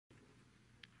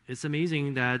It's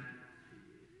amazing that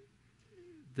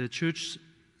the church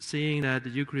saying that the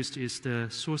Eucharist is the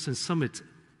source and summit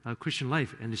of Christian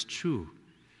life, and it's true,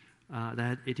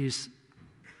 that it is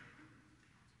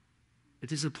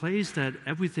a place that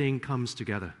everything comes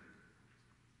together.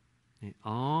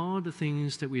 All the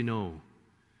things that we know,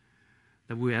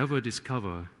 that we ever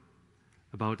discover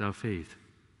about our faith,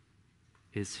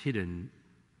 is hidden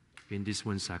in this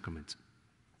one sacrament,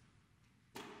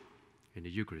 in the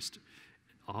Eucharist.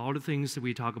 All the things that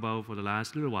we talk about for the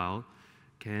last little while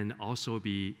can also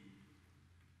be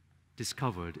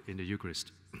discovered in the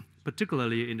Eucharist,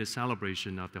 particularly in the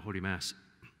celebration of the Holy Mass.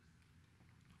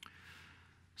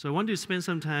 So I want to spend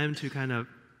some time to kind of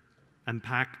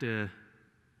unpack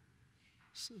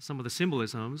some of the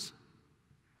symbolisms,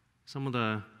 some of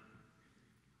the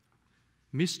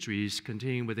mysteries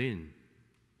contained within.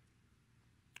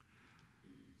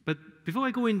 But before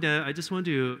I go in there, I just want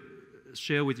to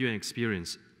share with you an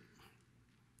experience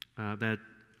that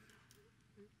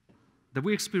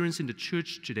we experience in the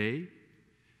church today.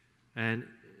 And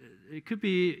it could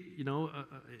be,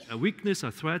 a weakness,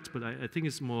 a threat, but I think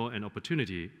it's more an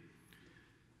opportunity.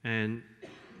 And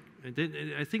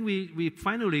then I think we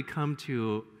finally come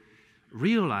to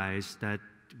realize that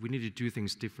we need to do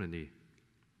things differently.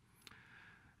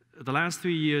 The last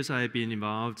 3 years, I've been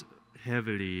involved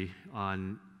heavily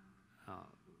on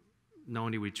not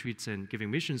only retreats and giving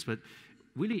missions, but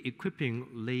really equipping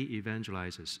lay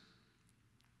evangelizers.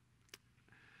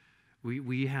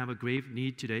 We have a grave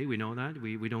need today, we know that.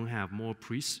 We don't have more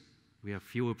priests, we have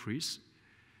fewer priests.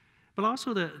 But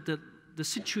also the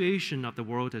situation of the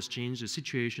world has changed, the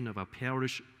situation of our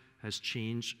parish has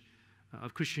changed,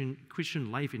 of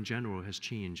Christian life in general has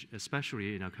changed,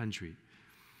 especially in our country.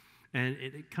 And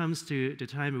it comes to the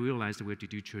time we realize that we have to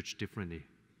do church differently.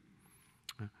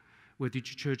 We have to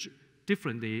do church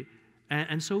differently,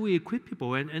 and so we equip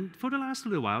people. And for the last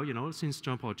little while, since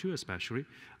John Paul II especially,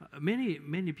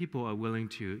 many people are willing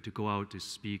to go out to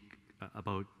speak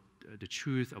about the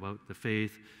truth, about the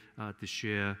faith, to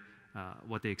share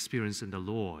what they experience in the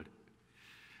Lord.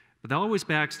 But that always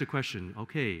begs the question,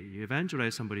 okay, you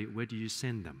evangelize somebody, where do you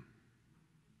send them?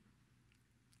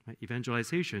 Right?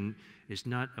 Evangelization is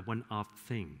not a one-off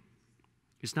thing.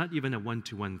 It's not even a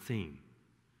one-to-one thing.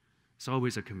 It's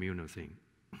always a communal thing.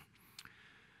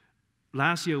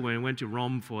 Last year, when I went to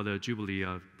Rome for the Jubilee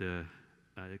of the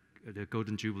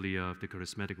Golden Jubilee of the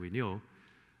Charismatic Renewal,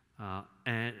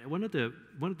 and one of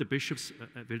the bishops,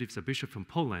 I believe it's a bishop from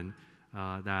Poland,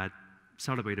 that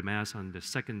celebrated Mass on the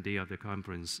second day of the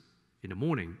conference in the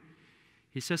morning,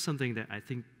 he said something that I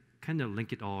think kind of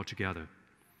link it all together.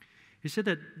 He said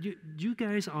that you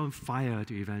guys are on fire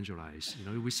to evangelize.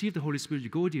 You receive the Holy Spirit, you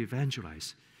go to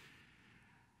evangelize.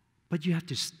 But you have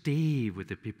to stay with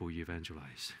the people you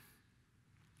evangelize.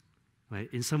 Right?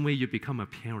 In some way, you become a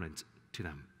parent to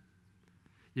them.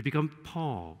 You become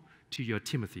Paul to your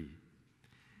Timothy.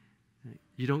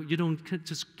 You don't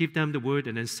just give them the word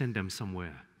and then send them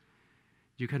somewhere.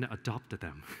 You kind of adopted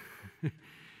them.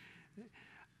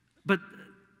 But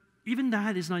even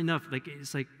that is not enough.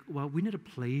 It's like, well, we need a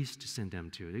place to send them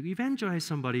to. You evangelize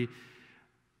somebody,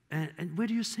 and where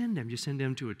do you send them? You send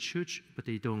them to a church, but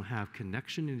they don't have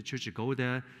connection in the church. You go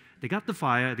there, they got the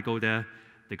fire, they go there,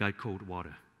 they got cold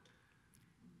water.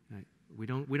 Right? We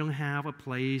don't have a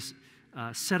place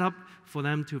set up for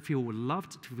them to feel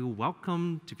loved, to feel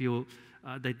welcome, to feel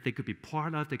that they could be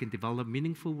part of, they can develop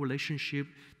meaningful relationship.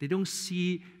 They don't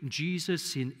see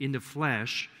Jesus in the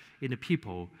flesh, in the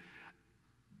people.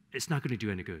 It's not going to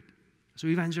do any good. So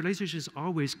evangelization is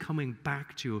always coming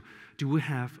back to, do we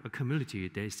have a community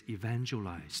that is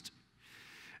evangelized?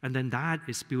 And then that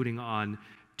is building on,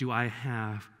 do I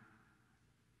have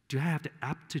the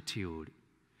aptitude?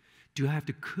 Do I have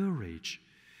the courage?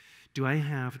 Do I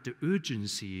have the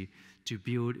urgency to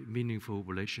build meaningful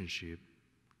relationship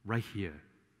right here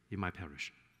in my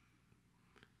parish?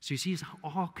 So you see, it's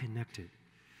all connected.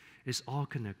 It's all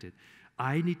connected.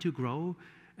 I need to grow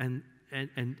and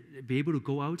be able to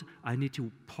go out. I need to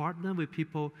partner with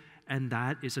people, and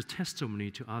that is a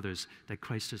testimony to others that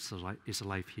Christ is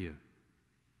alive here.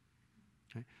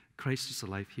 Okay? Christ is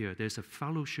alive here. There's a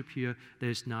fellowship here that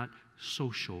is not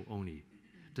social only.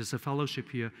 There's a fellowship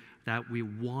here that we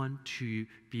want to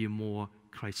be more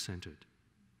Christ-centered.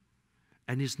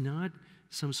 And it's not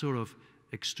some sort of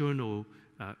external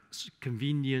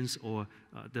convenience or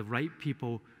the right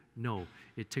people. No,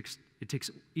 it takes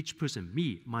each person,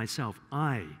 me, myself,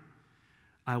 I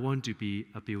want to be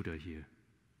a builder here.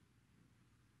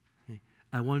 Okay?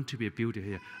 I want to be a builder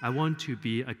here. I want to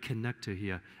be a connector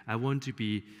here. I want to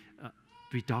be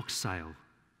docile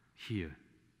here.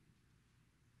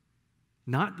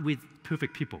 Not with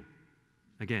perfect people,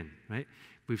 again, right?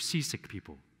 With seasick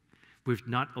people, with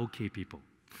not okay people.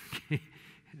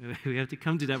 We have to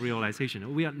come to that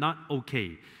realization. We are not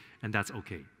okay, and that's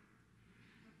okay.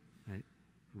 Right?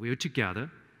 We're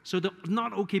together. So the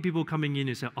not okay people coming in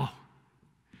and say, oh,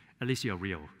 at least you're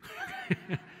real.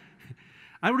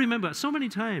 I remember so many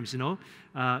times,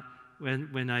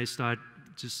 when I start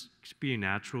just being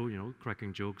natural,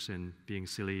 cracking jokes and being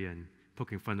silly and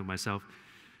poking fun of myself,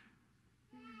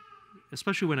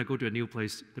 especially when I go to a new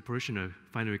place, the parishioner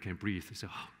finally can breathe. They say,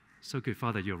 oh, so good,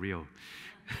 Father, you're real.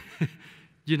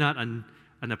 You're not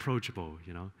unapproachable,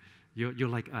 You're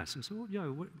like us. So,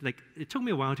 it took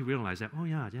me a while to realize that,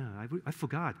 I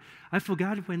forgot. I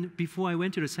forgot before I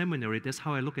went to the seminary, that's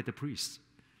how I look at the priests.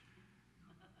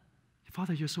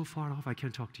 Father, you're so far off, I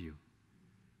can't talk to you.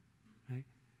 Right?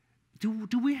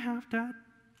 Do we have that?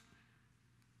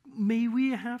 May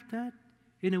we have that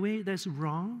in a way that's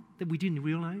wrong, that we didn't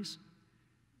realize?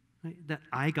 Right? That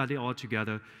I got it all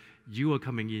together, you are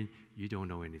coming in, you don't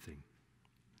know anything.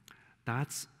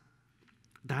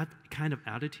 That kind of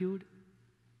attitude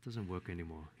doesn't work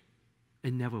anymore.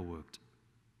 It never worked.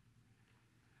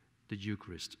 The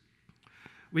Eucharist.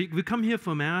 We come here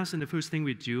for Mass, and the first thing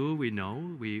we do,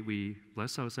 we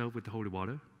bless ourselves with the holy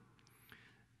water.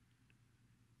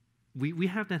 We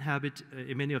have that habit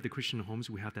in many of the Christian homes.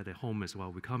 We have that at home as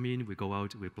well. We come in, we go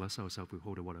out, we bless ourselves with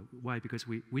holy water. Why? Because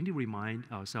we need to remind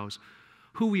ourselves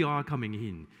who we are coming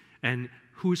in and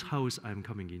whose house I'm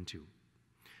coming into.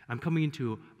 I'm coming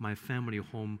into my family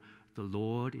home. The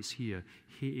Lord is here.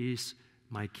 He is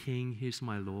my King. He is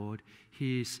my Lord.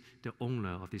 He is the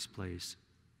owner of this place.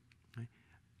 Right?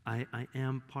 I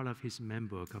am part of His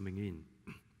member coming in.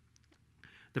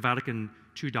 The Vatican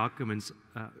II documents,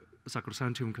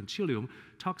 Sacrosanctum Concilium,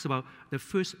 talks about the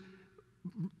first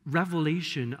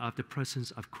revelation of the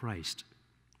presence of Christ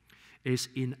is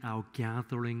in our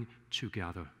gathering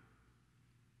together.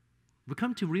 We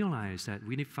come to realize that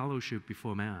we need fellowship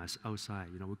before Mass outside.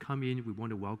 We come in, we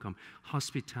want to welcome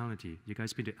hospitality. You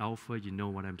guys been to Alpha, you know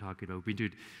what I'm talking about. Been to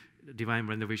Divine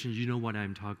Renovation, you know what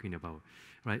I'm talking about.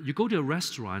 Right? You go to a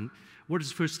restaurant, what is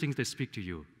the first thing they speak to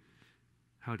you?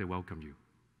 How they welcome you.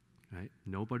 Right?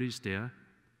 Nobody's there.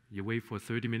 You wait for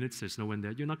 30 minutes, there's no one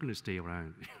there. You're not going to stay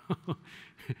around.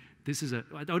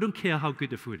 I don't care how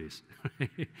good the food is.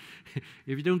 If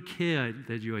you don't care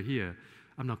that you are here,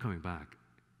 I'm not coming back.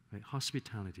 Right?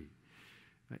 Hospitality.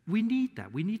 Right? We need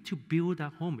that. We need to build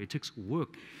that home. It takes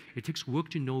work. It takes work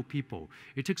to know people.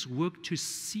 It takes work to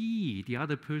see the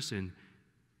other person,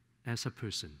 as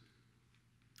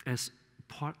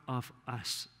part of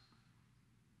us.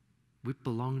 We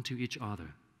belong to each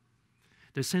other.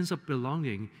 The sense of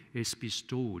belonging is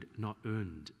bestowed, not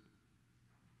earned.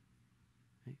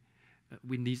 Right?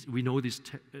 We know this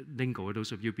lingo.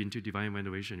 Those of you who've been to Divine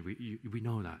Renovation, we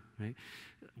know that. Right?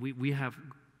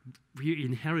 We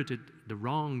inherited the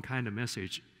wrong kind of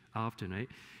message often. Right?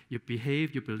 You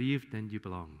behave, you believe, then you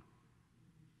belong.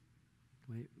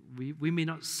 Right? We may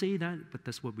not say that, but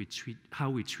that's what how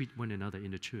we treat one another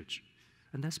in the church,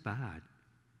 and that's bad.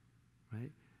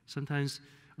 Right? Sometimes.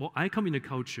 Well, I come in a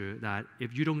culture that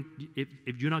if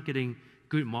you're not getting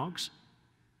good marks,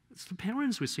 the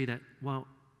parents would say that, well,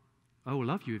 I will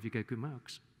love you if you get good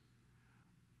marks.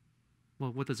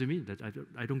 Well, what does it mean? That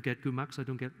I don't get good marks,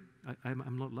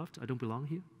 I'm not loved, I don't belong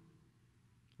here?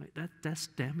 Right? That's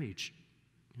damage.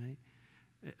 Right?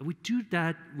 We do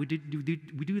that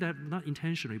not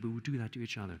intentionally, but we do that to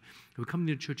each other. We come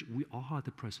into church, we are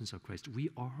the presence of Christ. We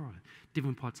are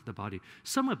different parts of the body.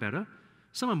 Some are better,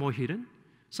 some are more hidden,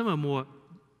 some are more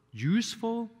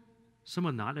useful, some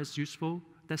are not as useful.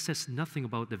 That says nothing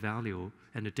about the value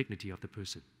and the dignity of the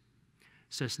person.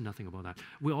 Says nothing about that.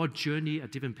 We all journey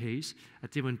at different pace,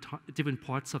 at different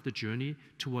parts of the journey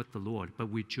toward the Lord, but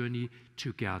we journey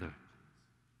together.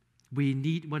 We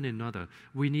need one another.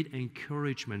 We need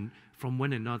encouragement from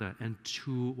one another and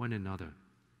to one another.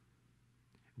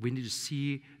 We need to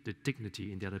see the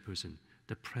dignity in the other person,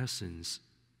 the presence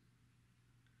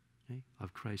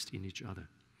of Christ in each other.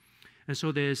 And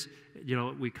so there's,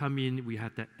 we come in, we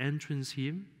have the entrance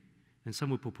hymn, and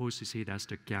some would propose to say that's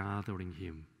the gathering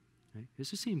hymn. Right?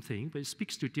 It's the same thing, but it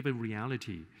speaks to a different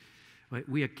reality. Right?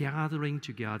 We are gathering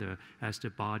together as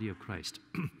the body of Christ,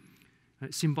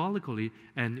 symbolically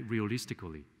and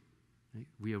realistically. Right?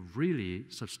 We are really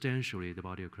substantially the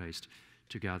body of Christ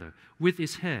together, with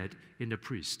its head in the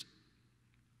priest.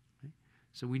 Right?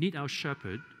 So we need our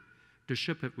shepherd. The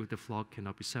shepherd with the flock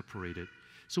cannot be separated.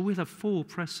 So we have full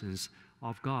presence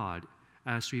of God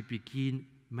as we begin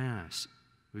Mass.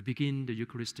 We begin the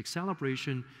Eucharistic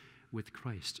celebration with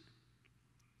Christ.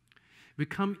 We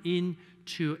come in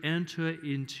to enter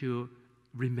into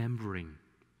remembering,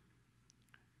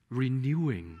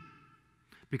 renewing,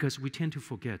 because we tend to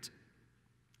forget.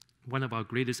 One of our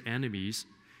greatest enemies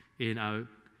in our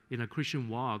Christian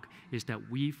walk is that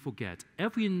we forget.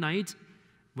 Every night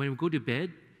when we go to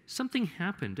bed, something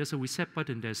happened. There's a reset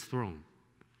button that's thrown.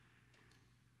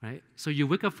 Right? So you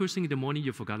wake up first thing in the morning,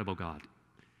 you forgot about God.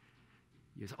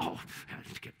 You say, oh,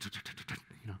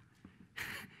 you know.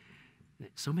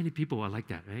 So many people are like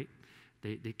that, right?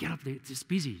 They get up, they're just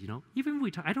busy, you know. Even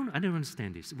retired, I don't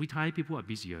understand this. Retired people are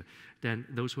busier than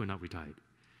those who are not retired.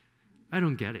 I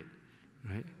don't get it,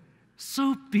 right?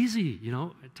 So busy, you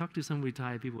know. I talk to some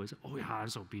retired people and say, oh yeah, I'm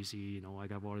so busy, you know, I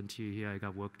got volunteer here, I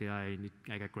got work there,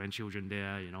 I got grandchildren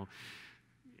there, you know.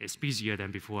 It's busier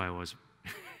than before I was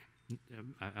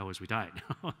retired.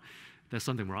 There's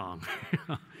something wrong.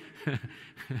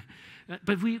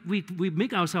 But we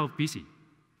make ourselves busy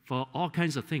for all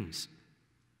kinds of things.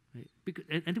 Right?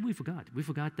 And then we forgot. We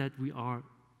forgot that we are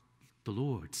the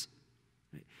Lord's.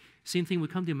 Right? Same thing, we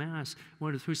come to Mass,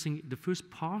 one of the first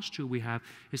posture we have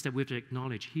is that we have to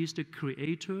acknowledge He is the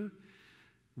Creator,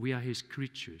 we are His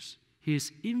creatures. He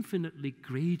is infinitely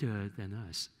greater than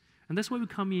us. And that's why we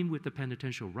come in with the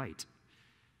penitential rite.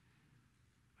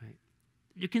 Right?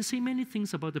 You can say many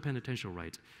things about the penitential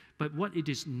rite, but what it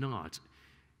is not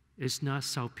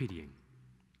self-pitying.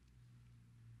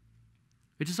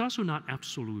 It is also not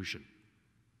absolution.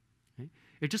 Okay?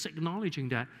 It's just acknowledging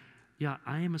that, yeah,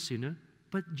 I am a sinner,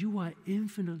 but you are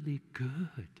infinitely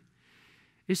good.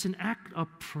 It's an act of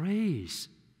praise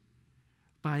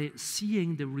by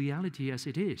seeing the reality as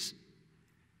it is.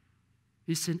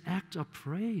 It's an act of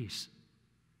praise.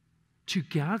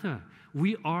 Together,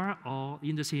 we are all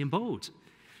in the same boat.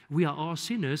 We are all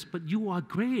sinners, but you are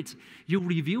great. You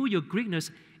reveal your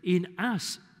greatness in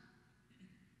us.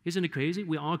 Isn't it crazy?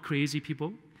 We're all crazy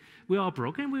people. We're all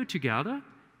broken. We're together.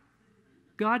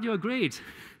 God, you're great.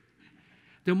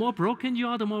 The more broken you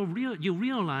are, the more you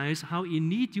realize how in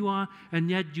need you are,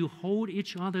 and yet you hold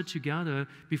each other together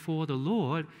before the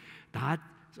Lord.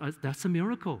 That's a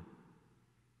miracle.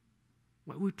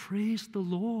 We praise the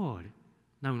Lord.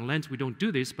 Now in Lent we don't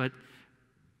do this, but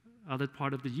other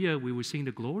part of the year we will sing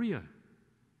the Gloria.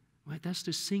 Right? That's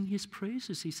to sing His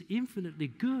praises. He's infinitely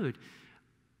good.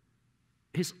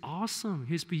 He's awesome.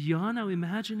 He's beyond our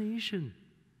imagination.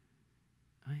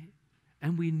 Right?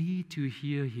 And we need to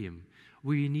hear Him.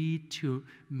 We need to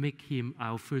make Him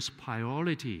our first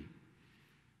priority.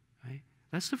 Right?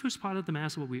 That's the first part of the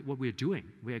Mass, what we're doing.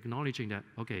 We're acknowledging that,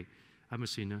 okay, I'm a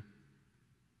sinner.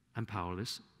 I'm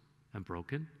powerless. I'm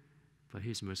broken. But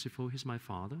He's merciful. He's my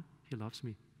Father. He loves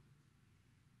me.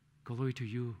 Glory to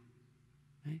You.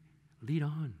 Right? Lead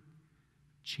on.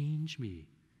 Change me.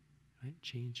 Right?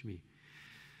 Change me.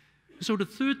 So the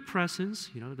third presence,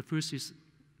 the first is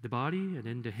the body, and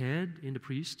then the head in the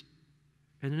priest.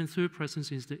 And then the third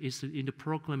presence is in the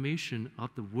proclamation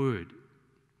of the Word.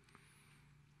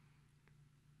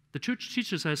 The Church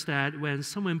teaches us that when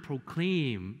someone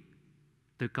proclaims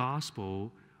the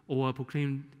gospel or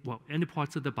proclaim any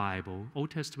parts of the Bible, Old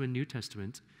Testament, New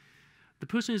Testament, the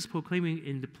person is proclaiming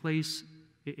in the place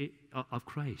of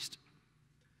Christ.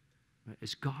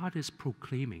 As God is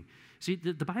proclaiming. See,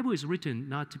 the Bible is written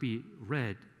not to be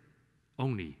read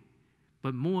only,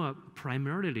 but more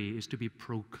primarily is to be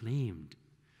proclaimed.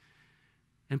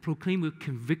 And proclaimed with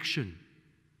conviction.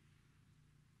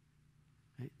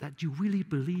 Right? That you really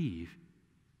believe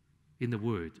in the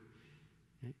Word.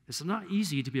 Right? It's not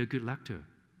easy to be a good lector.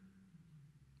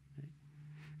 Right?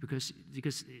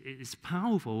 Because it's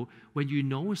powerful when you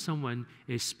know someone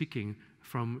is speaking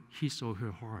from his or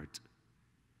her heart.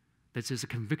 There's a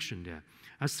conviction there.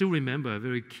 I still remember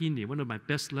very keenly one of my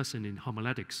best lessons in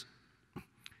homiletics.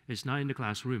 It's not in the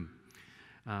classroom.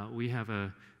 We have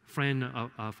a friend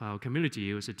of our community.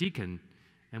 He was a deacon,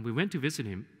 and we went to visit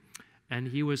him. And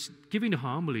he was giving the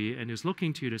homily, and he was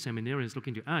looking to the seminarians,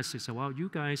 looking to us. He said, well, you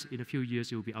guys, in a few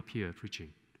years, you'll be up here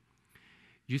preaching.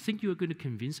 You think you're going to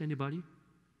convince anybody?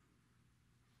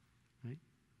 Right?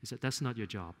 He said, that's not your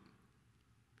job.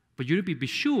 But you need to be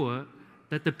sure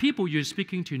that the people you're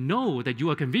speaking to know that you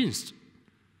are convinced.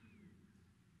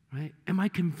 Right? Am I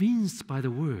convinced by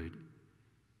the Word?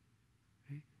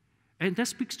 Right? And that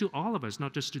speaks to all of us,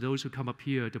 not just to those who come up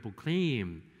here to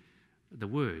proclaim the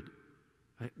Word.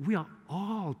 Right? We are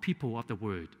all people of the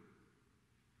Word.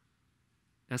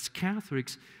 As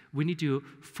Catholics, we need to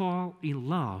fall in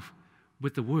love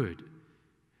with the Word,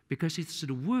 because it's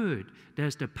the Word that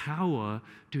has the power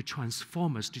to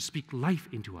transform us, to speak life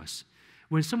into us.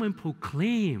 When someone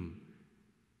proclaims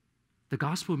the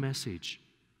gospel message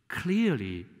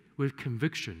clearly with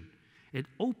conviction, it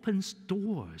opens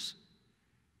doors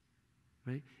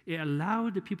right? It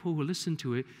allowed the people who listen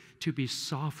to it to be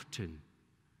softened.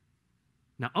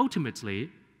 Now, ultimately,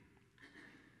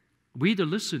 we, the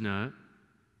listener,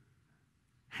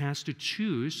 has to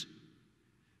choose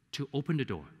to open the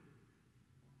door.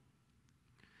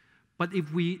 But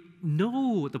if we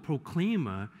know the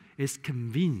proclaimer is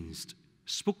convinced,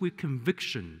 spoke with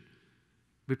conviction,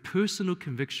 with personal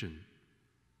conviction,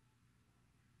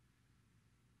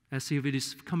 as if it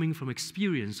is coming from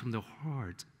experience, from the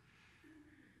heart,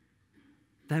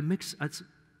 that makes us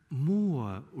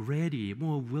more ready,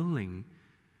 more willing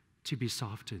to be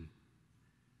softened.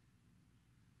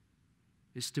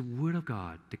 It's the Word of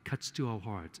God that cuts to our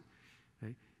heart.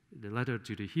 Right? The letter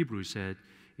to the Hebrews said,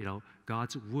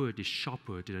 God's Word is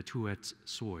sharper than a two-edged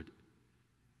sword.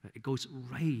 It goes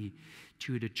right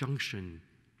to the junction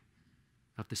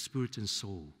of the spirit and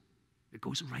soul. It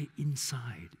goes right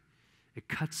inside. It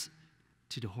cuts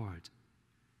to the heart.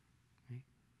 Right?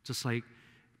 Just like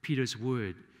Peter's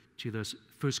word to the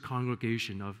first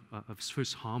congregation of his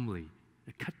first homily.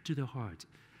 It cut to the heart.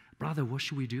 Brother, what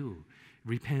should we do?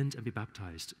 Repent and be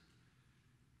baptized.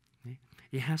 Okay?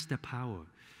 It has that power.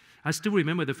 I still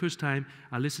remember the first time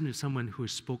I listened to someone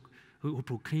who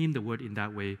proclaimed the word in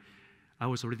that way. I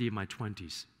was already in my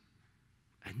 20s.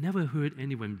 I never heard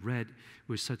anyone read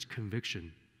with such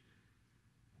conviction.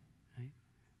 Right?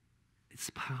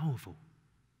 It's powerful.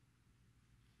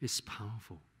 It's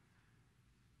powerful.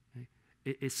 Right?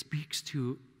 It speaks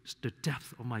to the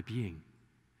depth of my being,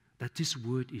 that this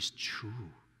word is true.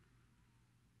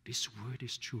 This word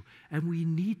is true. And we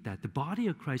need that. The body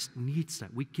of Christ needs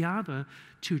that. We gather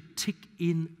to take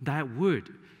in that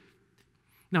word.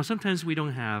 Now, sometimes we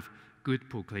don't have good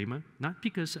proclaimer, not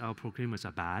because our proclaimers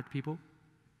are bad people.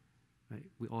 Right?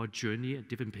 We all journey at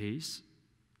different pace.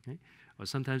 Okay? Or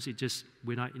sometimes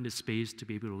we're not in the space to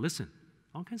be able to listen.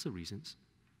 All kinds of reasons.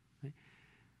 Right?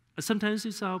 Sometimes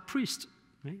it's our priest,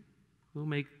 right? Who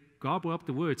may gobble up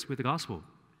the words with the gospel.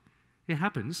 It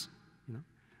happens.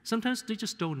 Sometimes they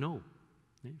just don't know.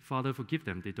 Right? Father, forgive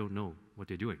them. They don't know what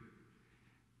they're doing.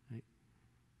 Right?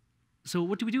 So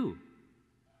what do?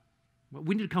 Well,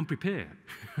 we need to come prepared.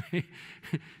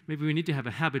 Maybe we need to have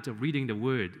a habit of reading the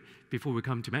Word before we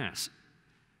come to Mass,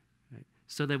 right?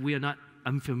 So that we are not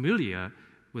unfamiliar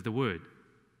with the Word.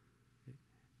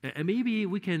 And maybe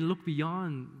we can look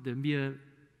beyond the mere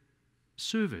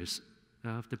service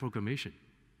of the proclamation.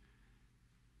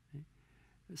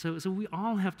 So we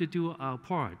all have to do our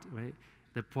part, right?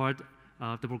 The part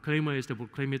of the proclaimer is to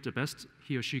proclaim it the best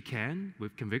he or she can,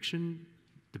 with conviction,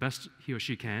 the best he or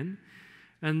she can.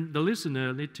 And the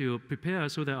listener need to prepare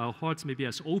so that our hearts may be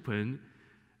as open,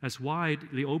 as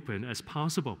widely open as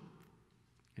possible.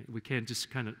 We can't just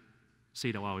kind of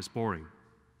say that, wow, it's boring.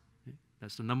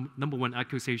 That's the number one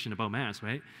accusation about Mass,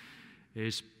 right?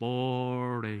 It's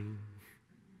boring.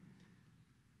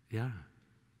 Yeah.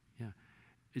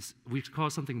 We call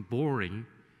something boring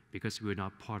because we're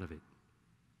not part of it.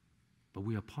 But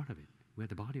we are part of it. We are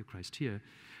the body of Christ here.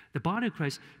 The body of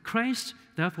Christ, Christ,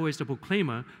 therefore, is the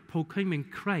proclaimer, proclaiming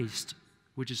Christ,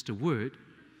 which is the word,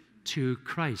 to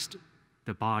Christ,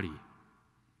 the body.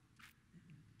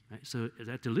 Right? So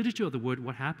at the liturgy of the word,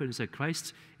 what happens is that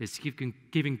Christ is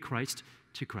giving Christ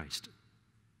to Christ.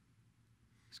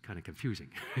 It's kind of confusing.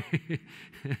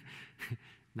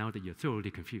 Now that you're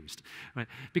thoroughly confused. Right?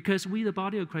 Because we, the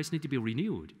body of Christ, need to be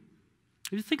renewed.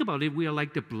 If you think about it, we are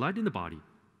like the blood in the body.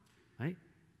 Right?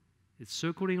 It's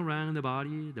circling around the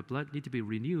body. The blood needs to be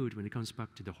renewed when it comes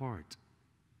back to the heart.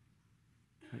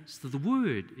 Right? So the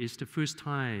word is the first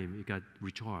time it got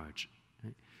recharged.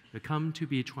 Right? We come to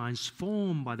be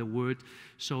transformed by the word.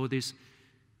 So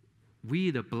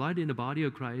we, the blood in the body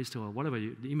of Christ, or whatever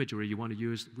imagery you want to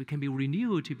use, we can be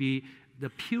renewed to be the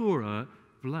purer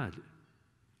blood.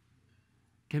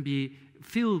 Can be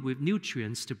filled with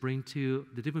nutrients to bring to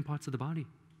the different parts of the body.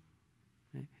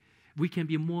 Okay? We can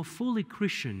be more fully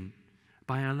Christian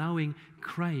by allowing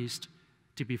Christ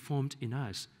to be formed in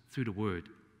us through the Word.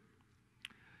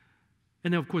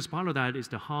 And then, of course, part of that is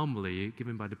the homily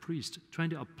given by the priest, trying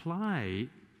to apply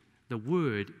the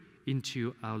Word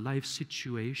into our life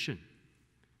situation.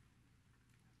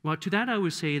 Well, to that I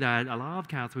would say that a lot of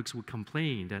Catholics would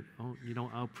complain that,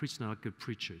 our priests are not good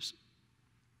preachers.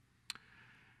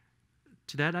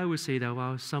 To that, I would say that,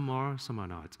 well, some are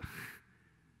not.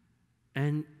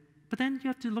 But then you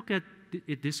have to look at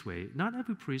it this way. Not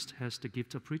every priest has the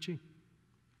gift of preaching.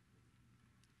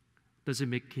 Does it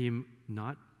make him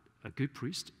not a good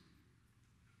priest?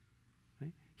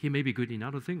 Right? He may be good in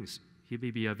other things. He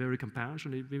may be a very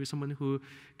compassionate, maybe someone who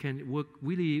can work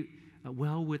really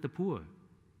well with the poor.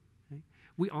 Right?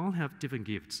 We all have different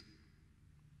gifts.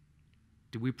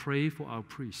 Do we pray for our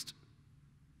priest?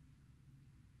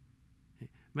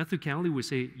 Matthew Cowley would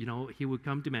say, he would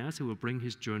come to Mass, he would bring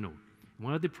his journal.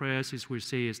 One of the prayers he would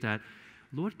say is that,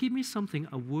 Lord, give me something,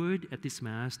 a word at this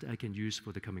Mass that I can use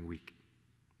for the coming week.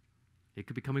 It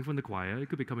could be coming from the choir, it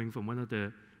could be coming from one of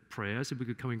the prayers, it could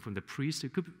be coming from the priest,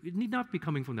 it need not be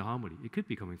coming from the homily, it could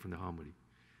be coming from the homily.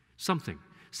 Something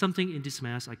in this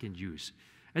Mass I can use.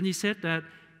 And he said that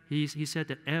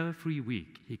every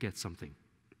week he gets something.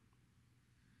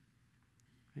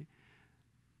 Right?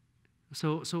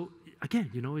 So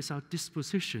again, it's our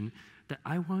disposition that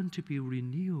I want to be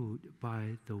renewed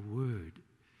by the Word,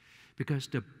 because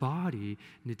the body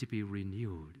needs to be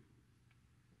renewed.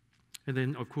 And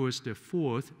then, of course, the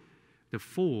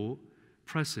full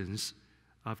presence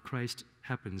of Christ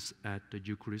happens at the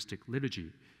Eucharistic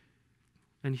liturgy.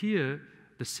 And here,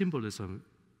 the symbolism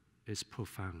is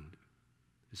profound.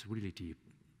 It's really deep.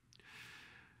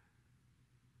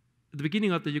 At the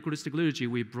beginning of the Eucharistic liturgy,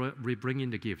 we bring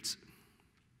in the gifts.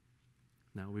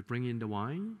 Now, we bring in the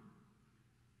wine.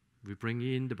 We bring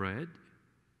in the bread.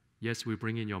 Yes, we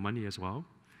bring in your money as well.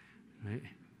 Right?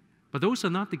 But those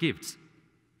are not the gifts.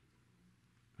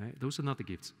 Right? Those are not the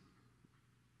gifts.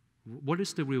 What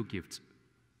is the real gift?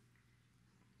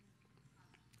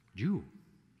 You.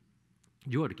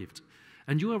 You are the gift.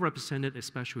 And you are represented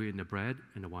especially in the bread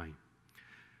and the wine.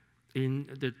 In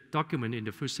the document in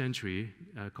the first century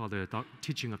called the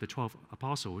Teaching of the 12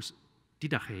 Apostles,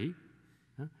 Didache,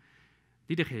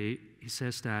 he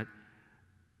says that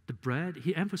the bread,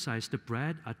 he emphasized the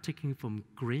bread are taken from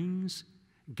grains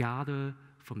gathered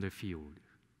from the field.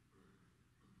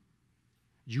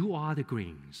 You are the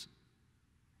grains.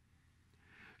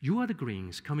 You are the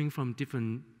grains coming from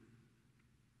different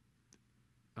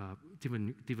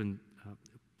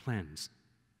plants,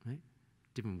 right?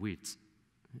 Different weeds.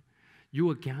 Right? You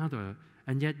are gathered,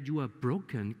 and yet you are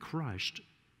broken, crushed,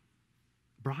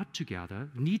 brought together,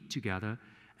 knit together,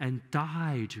 and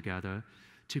die together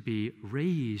to be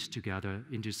raised together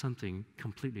into something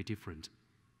completely different,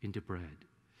 into bread.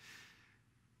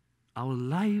 Our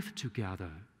life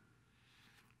together,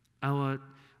 our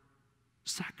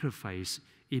sacrifice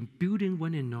in building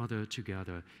one another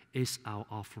together is our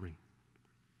offering.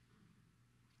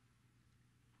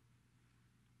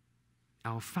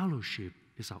 Our fellowship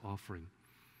is our offering.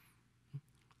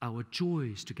 Our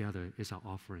joys together is our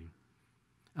offering.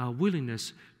 Our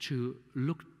willingness to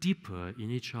look deeper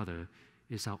in each other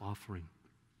is our offering.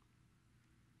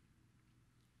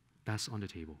 That's on the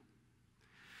table.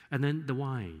 And then the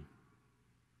wine.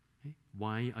 Okay?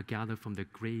 Wine are gathered from the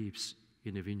grapes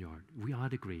in the vineyard. We are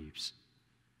the grapes.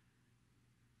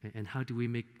 And how do we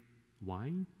make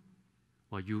wine?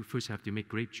 Well, you first have to make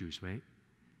grape juice, right?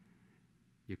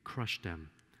 You crush them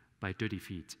by 30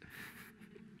 feet.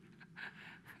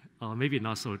 Or maybe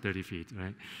not so 30 feet,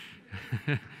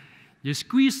 right? You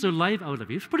squeeze the life out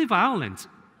of it. It's pretty violent.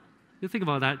 You think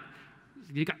about that.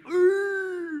 You got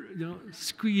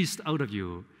squeezed out of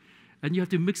you. And you have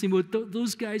to mix him with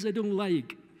those guys I don't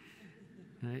like.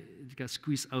 Right? You got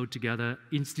squeezed out together,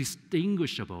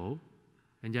 indistinguishable,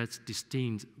 and yet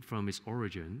distinct from its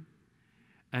origin.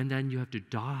 And then you have to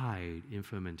die in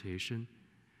fermentation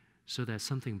so that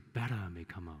something better may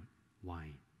come out,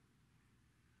 wine.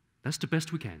 That's the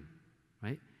best we can,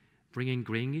 right? Bringing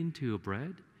grain into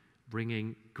bread,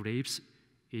 bringing grapes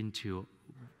into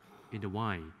the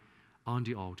wine on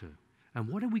the altar. And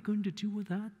what are we going to do with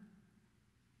that?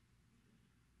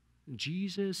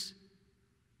 Jesus,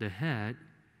 the head,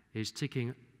 is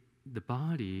taking the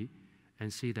body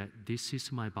and say that this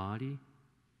is my body,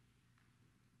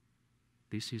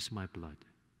 this is my blood.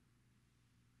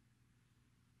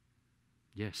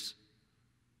 Yes,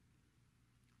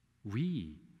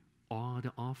 we are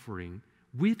the offering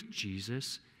with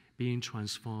Jesus being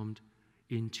transformed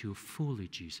into fully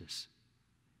Jesus.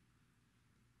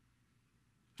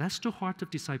 That's the heart of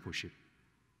discipleship.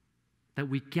 That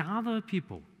we gather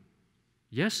people.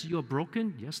 Yes, you are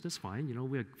broken. Yes, that's fine. You know,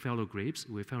 we are fellow grapes.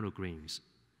 We are fellow grains.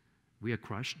 We are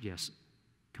crushed. Yes,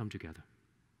 come together.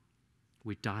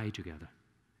 We die together.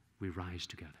 We rise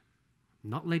together.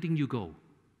 Not letting you go.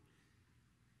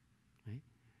 Right?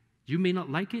 You may not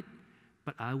like it,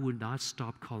 but I will not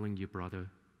stop calling you brother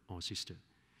or sister.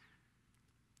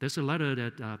 There's a letter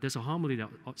that, there's a homily that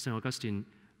St. Augustine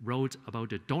wrote about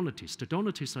the Donatists. The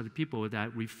Donatists are the people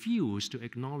that refuse to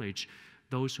acknowledge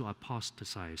those who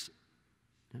apostatize.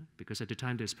 Yeah? Because at the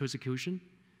time there's persecution.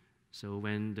 So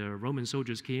when the Roman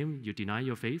soldiers came, you deny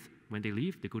your faith. When they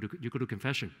leave, you go to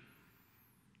confession.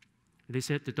 And they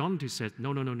said, the Donatists said,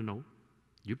 no.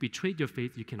 You betrayed your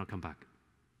faith, you cannot come back.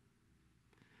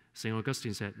 St.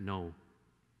 Augustine said, no,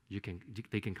 they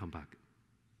can come back.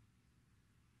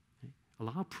 Okay?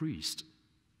 Allow priests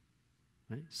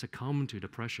right, succumb to the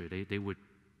pressure. They would,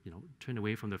 turn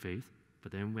away from the faith.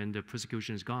 But then when the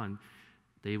persecution is gone,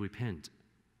 they repent.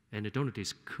 And the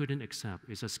Donatists couldn't accept.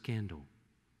 It's a scandal.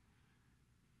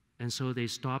 And so they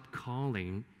stopped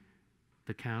calling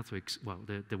the Catholics,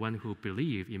 the one who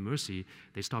believe in mercy,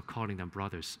 they stopped calling them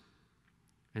brothers.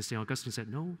 And St. Augustine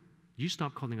said, no, you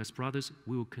stop calling us brothers,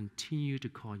 we will continue to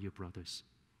call you brothers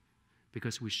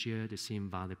because we share the same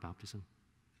valid baptism.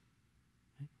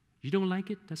 Okay? You don't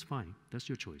like it, that's fine. That's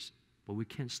your choice. But we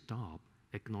can't stop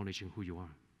acknowledging who you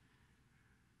are.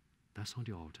 That's on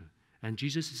the altar. And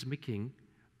Jesus is making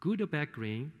good or bad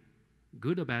grain,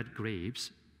 good or bad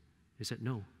grapes. He said,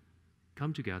 no,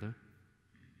 come together.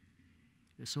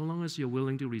 So long as you're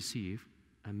willing to receive,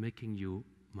 I'm making you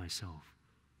myself.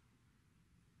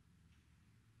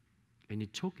 And he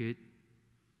took it,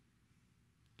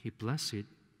 he blessed it,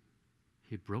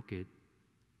 he broke it,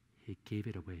 he gave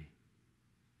it away.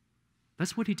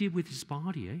 That's what he did with his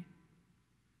body, eh?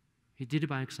 He did it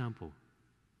by example.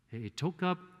 He took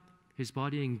up his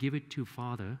body and gave it to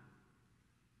Father.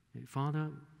 Father,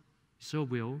 so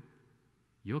will,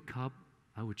 your cup,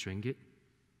 I will drink it.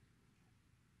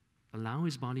 Allow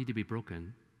his body to be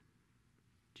broken,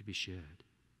 to be shared.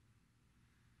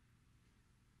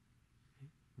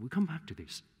 We'll come back to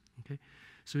this. Okay?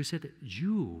 So he said that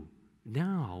you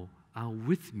now are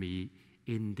with me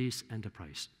in this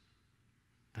enterprise.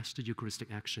 That's the Eucharistic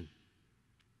action.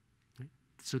 Okay?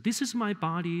 So this is my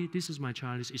body, this is my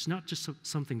chalice. It's not just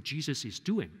something Jesus is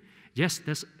doing. Yes,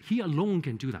 he alone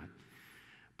can do that.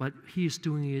 But he is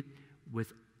doing it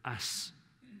with us.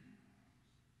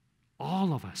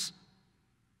 All of us.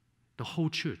 The whole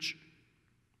church.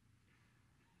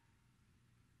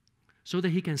 So that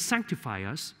he can sanctify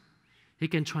us, he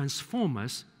can transform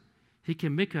us, he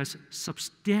can make us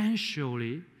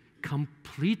substantially,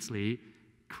 completely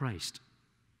Christ.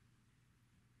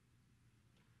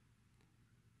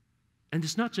 And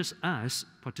it's not just us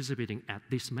participating at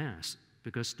this Mass,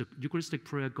 because the Eucharistic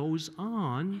prayer goes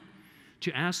on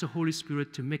to ask the Holy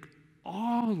Spirit to make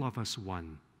all of us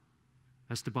one,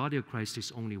 as the body of Christ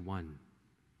is only one.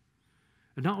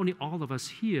 And not only all of us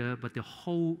here, but the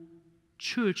whole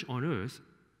church on earth.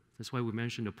 That's why we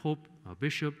mentioned the Pope, our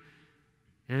Bishop,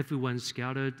 everyone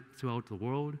scattered throughout the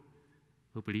world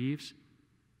who believes.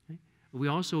 Okay? We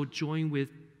also join with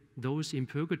those in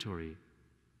purgatory.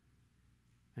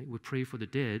 Right? We pray for the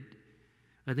dead,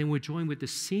 and then we join with the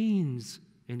saints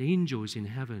and angels in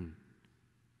heaven.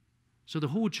 So the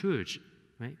whole church,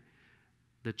 right?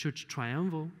 The church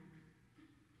triumphal,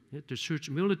 the church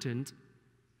militant,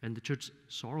 and the church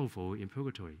sorrowful in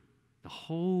purgatory. The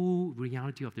whole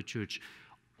reality of the church,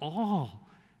 all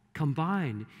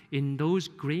combined in those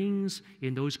grains,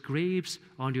 in those grapes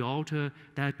on the altar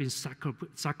that have been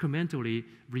sacramentally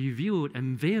revealed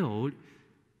and veiled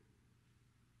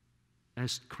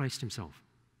as Christ himself.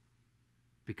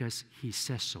 Because he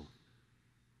says so.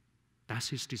 That's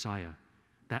his desire,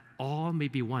 that all may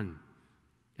be one.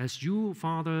 As you,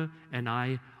 Father, and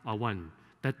I are one,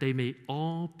 that they may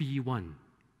all be one.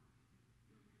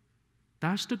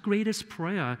 That's the greatest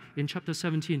prayer in chapter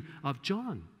 17 of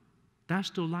John. That's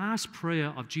the last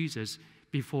prayer of Jesus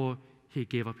before he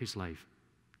gave up his life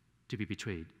to be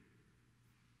betrayed.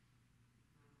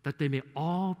 That they may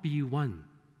all be one.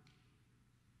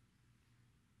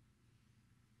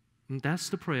 And that's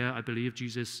the prayer I believe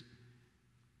Jesus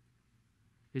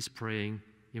is praying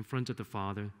in front of the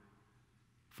Father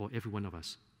for every one of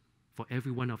us, for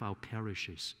every one of our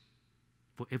parishes,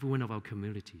 for every one of our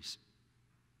communities.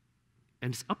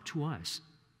 And it's up to us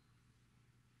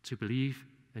to believe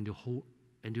and to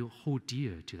hold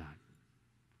dear to that.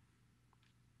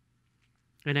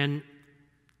 And then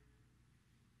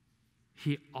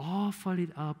he offered it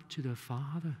up to the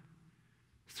Father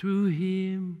through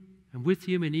him and with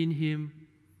him and in him.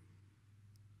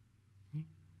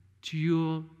 To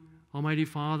you, Almighty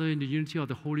Father, in the unity of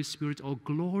the Holy Spirit, all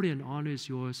glory and honor is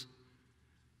yours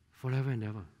forever and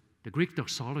ever. The Greek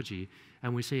doxology,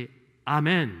 and we say,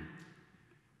 Amen.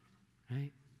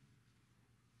 Right?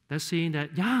 That's saying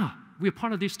that, yeah, we're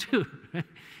part of this too. Right?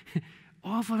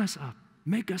 Offer us up.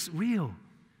 Make us real.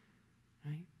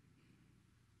 Right?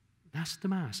 That's the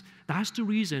Mass. That's the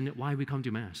reason why we come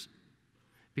to Mass.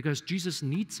 Because Jesus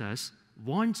needs us,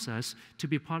 wants us to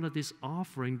be part of this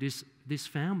offering, this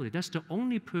family. That's the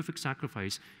only perfect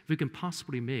sacrifice we can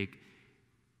possibly make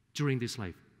during this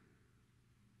life.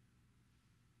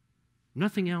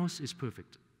 Nothing else is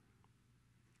perfect.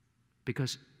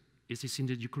 Because it is in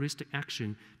the Eucharistic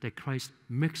action that Christ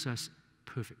makes us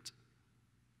perfect.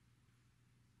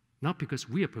 Not because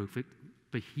we are perfect,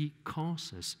 but he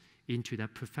calls us into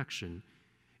that perfection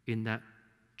in that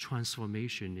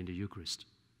transformation in the Eucharist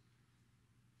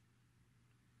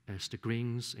as the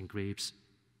grains and grapes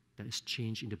that is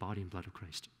changed in the body and blood of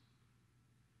Christ.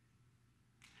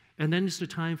 And then it's the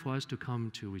time for us to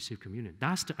come to receive communion.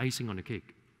 That's the icing on the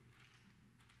cake.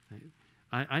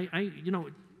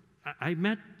 I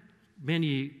met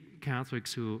many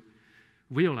Catholics who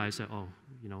realize that,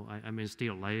 I'm in a state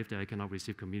of life that I cannot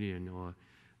receive communion, or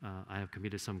I have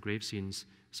committed some grave sins,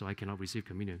 so I cannot receive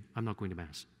communion. I'm not going to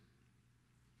Mass.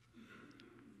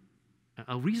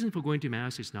 A reason for going to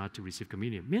Mass is not to receive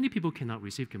communion. Many people cannot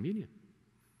receive communion.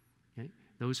 Okay?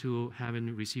 Those who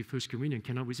haven't received First Communion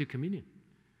cannot receive communion.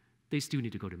 They still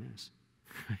need to go to Mass.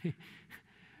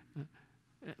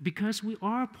 Because we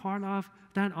are part of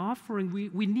that offering.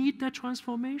 We need that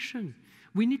transformation.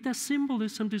 We need that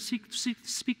symbolism to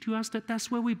speak to us that that's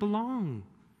where we belong.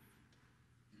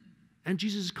 And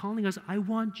Jesus is calling us, I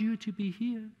want you to be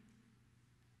here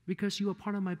because you are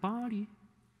part of my body.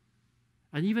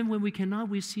 And even when we cannot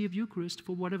receive Eucharist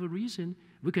for whatever reason,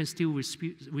 we can still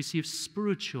receive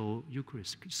spiritual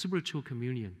Eucharist, spiritual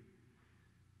communion.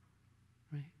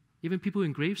 Right? Even people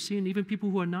in grave sin, even people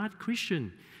who are not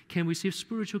Christian can receive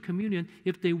spiritual communion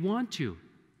if they want to.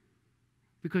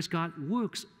 Because God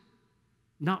works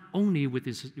not only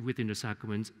within the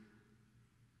sacraments,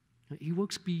 He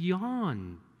works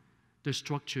beyond the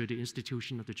structure, the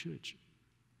institution of the church.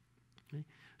 Okay?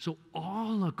 So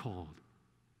all are called.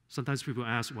 Sometimes people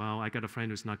ask, well, I got a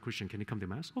friend who's not Christian, can he come to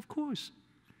Mass? Of course.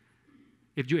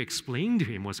 If you explain to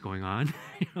him what's going on,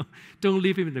 don't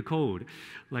leave him in the cold.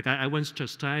 Like I once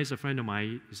chastised a friend of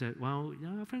mine. He said, well,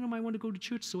 a friend of mine wanted to go to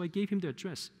church, so I gave him the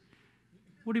address.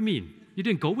 What do you mean? You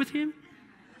didn't go with him?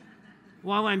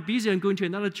 While I'm busy and going to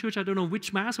another church, I don't know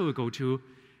which Mass I will go to.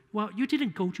 Well, you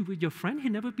didn't go to with your friend. He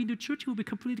never been to church. He will be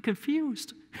completely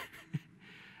confused.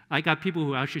 I got people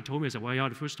who actually told me, I said, well,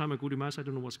 the first time I go to Mass, I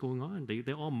don't know what's going on.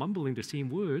 They're all mumbling the same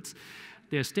words.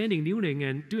 They're standing, kneeling,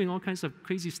 and doing all kinds of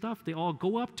crazy stuff. They all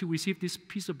go up to receive this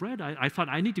piece of bread. I thought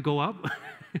I need to go up.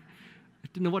 I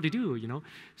didn't know what to do,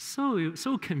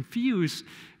 So confused.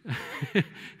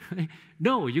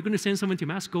 No, you're going to send someone to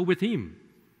Mass, go with him.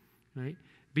 Right?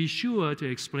 Be sure to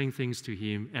explain things to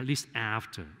him at least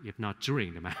after, if not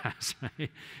during the Mass.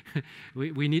 Right?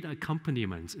 We need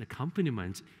accompaniment.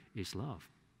 Accompaniment is love.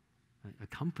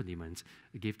 Accompaniment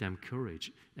give them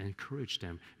courage, encourage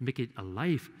them, make it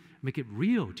alive, make it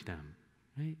real to them.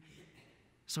 Right?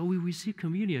 So we receive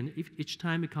communion. If each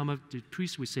time we come up, the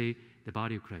priest will say, the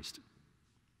body of Christ.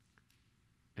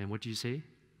 And what do you say?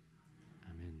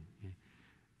 Amen. Yeah.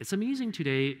 It's amazing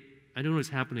today. I don't know what's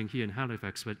happening here in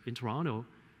Halifax, but in Toronto,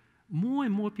 more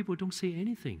and more people don't say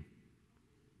anything.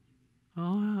 Yeah,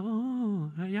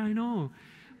 I know.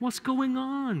 What's going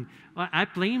on? I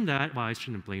blame that. Well, I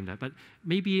shouldn't blame that, but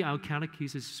maybe our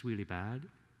catechesis is really bad.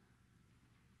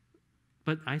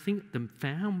 But I think the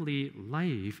family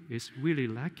life is really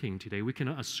lacking today. We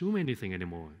cannot assume anything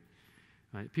anymore.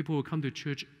 Right? People who come to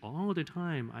church all the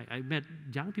time. I met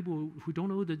young people who don't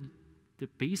know the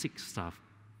basic stuff.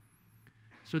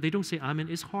 So they don't say Amen.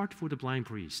 It's hard for the blind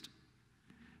priest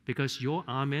because your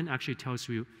Amen actually tells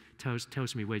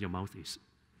me where your mouth is.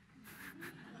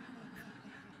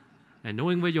 And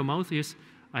knowing where your mouth is,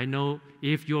 I know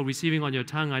if you're receiving on your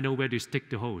tongue, I know where to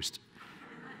stick the host.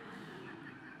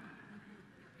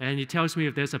 And it tells me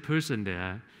if there's a person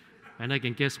there, and I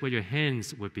can guess where your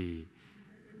hands would be.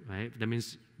 Right? That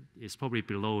means it's probably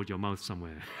below your mouth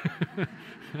somewhere.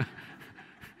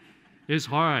 It's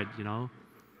hard,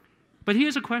 But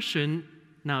here's a question.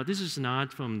 Now, this is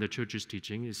not from the church's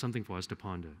teaching. It's something for us to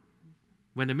ponder.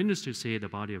 When the ministers say the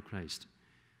body of Christ,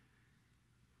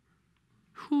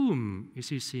 whom is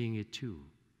he saying it to?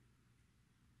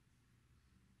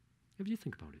 If you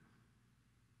think about it,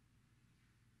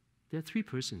 there are three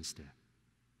persons there.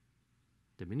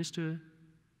 The minister,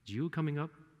 you coming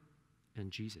up, and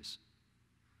Jesus.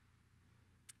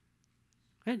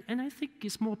 And I think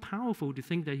it's more powerful to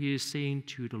think that he is saying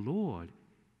to the Lord,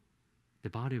 the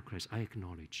body of Christ, I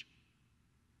acknowledge.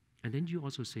 And then you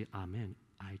also say, Amen,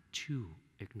 I too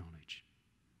acknowledge.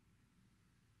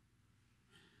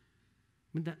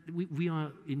 That we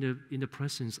are in the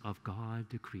presence of God,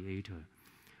 the Creator.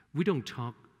 We don't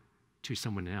talk to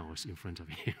someone else in front of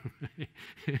Him.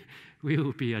 We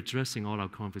will be addressing all our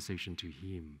conversation to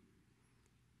Him.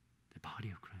 The body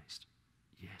of Christ.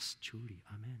 Yes, truly,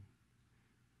 Amen.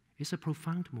 It's a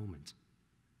profound moment.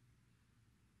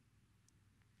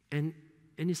 And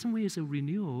in some ways, a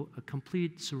renewal, a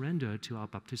complete surrender to our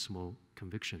baptismal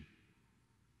conviction.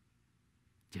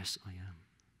 Yes, I am.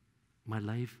 My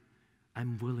life,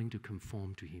 I'm willing to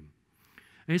conform to Him.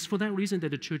 And it's for that reason that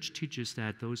the church teaches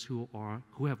that those who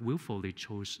have willfully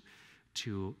chose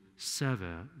to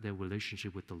sever their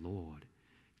relationship with the Lord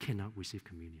cannot receive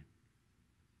communion.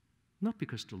 Not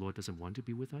because the Lord doesn't want to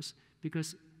be with us,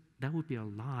 because that would be a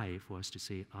lie for us to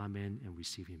say amen and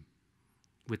receive him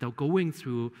without going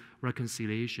through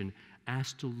reconciliation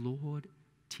as the Lord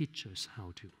teaches us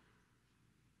how to.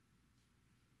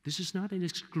 This is not an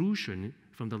exclusion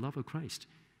from the love of Christ.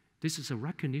 This is a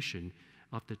recognition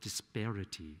of the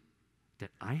disparity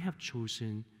that I have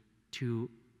chosen to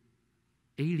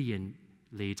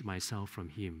alienate myself from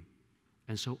him.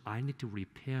 And so I need to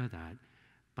repair that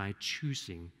by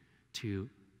choosing to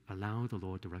allow the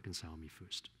Lord to reconcile me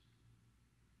first.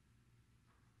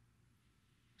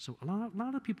 So a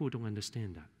lot of people don't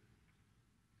understand that.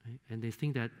 Right? And they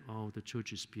think that, oh, the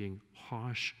church is being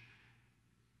harsh.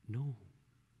 No.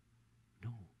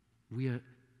 We are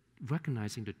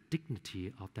recognizing the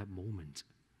dignity of that moment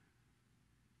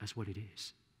as what it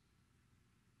is.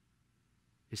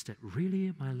 Is that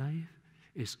really my life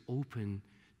is open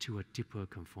to a deeper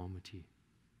conformity?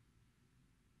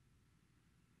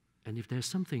 And if there's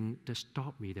something that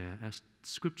stopped me there, as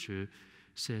Scripture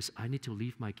says, I need to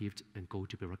leave my gift and go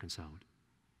to be reconciled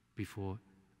before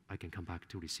I can come back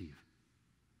to receive.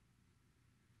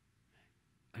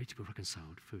 I need to be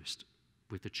reconciled first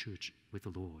with the church, with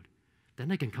the Lord.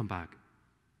 Then I can come back.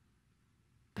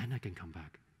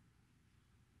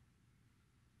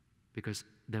 Because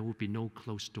there will be no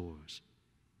closed doors.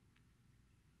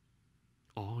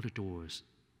 All the doors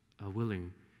are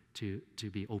willing to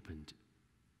be opened.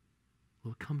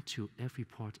 Will come to every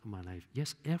part of my life.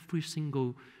 Yes, every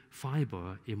single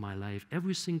fiber in my life,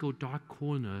 every single dark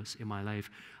corners in my life,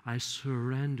 I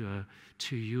surrender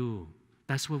to you.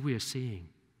 That's what we are saying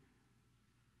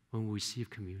when we receive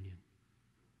communion.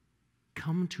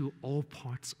 Come to all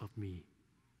parts of me.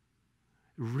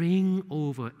 Reign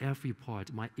over every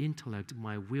part, my intellect,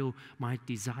 my will, my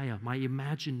desire, my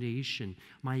imagination,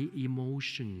 my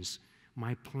emotions,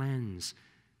 my plans,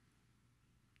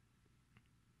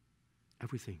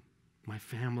 everything, my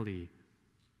family,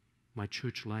 my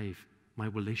church life, my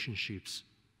relationships,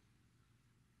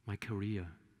 my career,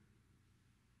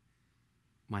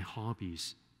 my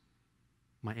hobbies,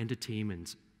 my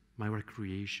entertainment, my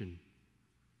recreation,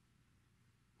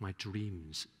 my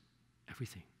dreams,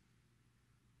 everything.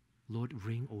 Lord,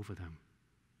 reign over them.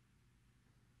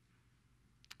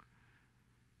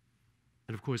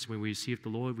 And of course, when we receive the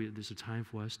Lord, there's a time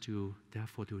for us to,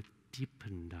 therefore, to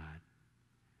deepen that.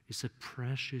 It's a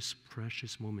precious,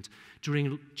 precious moment.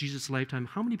 During Jesus' lifetime,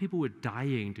 how many people were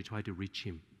dying to try to reach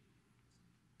him?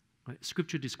 Right?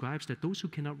 Scripture describes that those who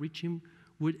cannot reach him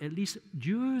would at least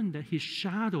yearn that his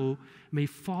shadow may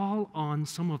fall on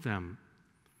some of them,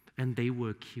 and they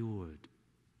were cured.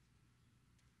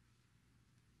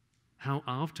 How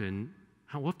often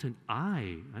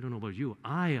I don't know about you,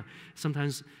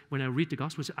 sometimes when I read the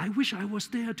Gospel, I say, I wish I was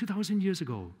there 2,000 years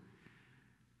ago.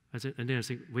 And then I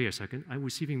think, wait a second, I'm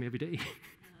receiving him every day.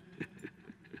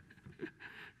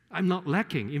 I'm not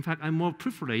lacking. In fact, I'm more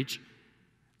privileged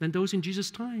than those in Jesus'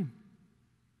 time.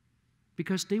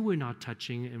 Because they were not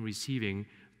touching and receiving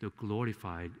the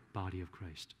glorified body of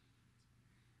Christ.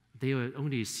 They were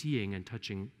only seeing and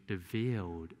touching the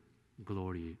veiled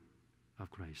glory of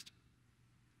Christ.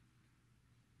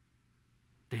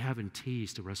 They haven't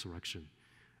tasted the resurrection.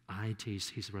 I taste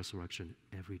his resurrection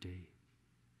every day.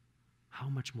 How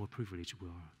much more privileged we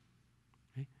are.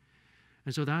 Okay?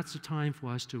 And so that's the time for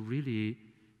us to really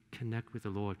connect with the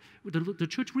Lord. The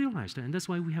church realized that, and that's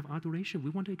why we have adoration. We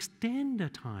want to extend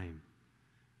that time.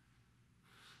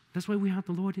 That's why we have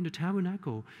the Lord in the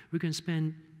tabernacle. We can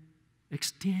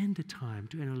extend the time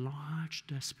to enlarge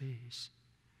that space.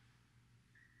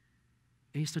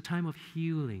 And it's the time of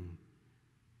healing.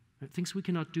 Right? Things we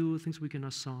cannot do, things we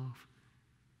cannot solve.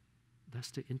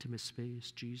 That's the intimate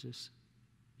space, Jesus.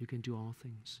 You can do all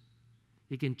things.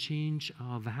 You can change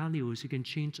our values. You can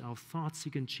change our thoughts.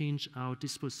 You can change our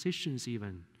dispositions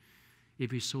even,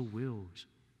 if He so wills.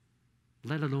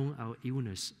 Let alone our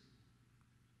illness.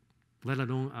 Let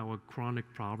alone our chronic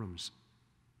problems.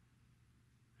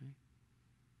 Right?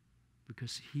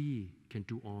 Because He can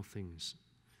do all things.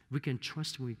 We can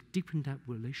trust Him. We deepen that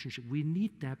relationship. We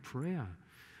need that prayer.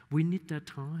 We need that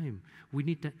time. We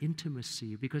need that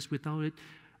intimacy, because without it,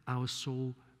 our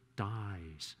soul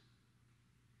dies.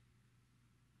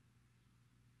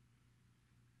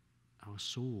 Our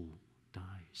soul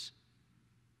dies.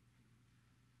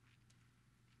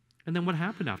 And then what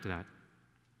happened after that?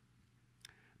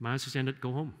 My understanding,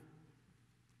 go home.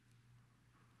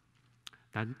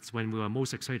 That's when we were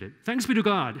most excited. Thanks be to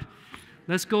God.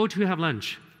 Let's go to have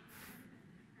lunch.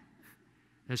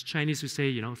 As Chinese would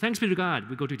say, thanks be to God,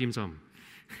 we go to dim sum.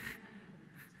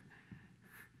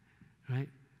 right?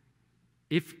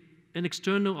 If an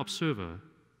external observer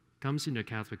comes into a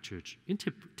Catholic church, in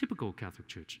typical Catholic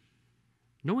church,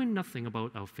 knowing nothing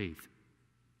about our faith,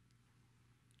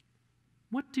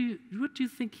 what do you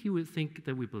think he would think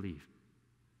that we believe?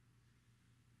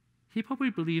 He probably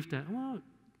believed that, well,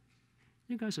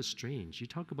 you guys are strange. You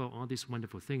talk about all these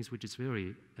wonderful things, which is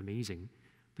very amazing,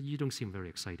 but you don't seem very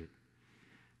excited.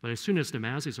 But as soon as the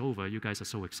Mass is over, you guys are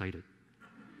so excited.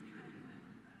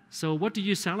 So what do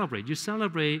you celebrate? You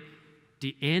celebrate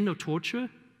the end of torture?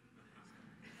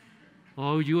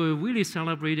 Or you are really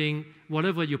celebrating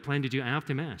whatever you plan to do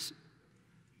after Mass?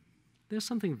 There's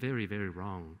something very, very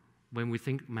wrong when we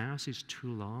think Mass is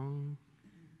too long,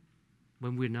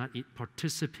 when we're not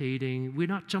participating, we're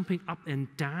not jumping up and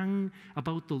down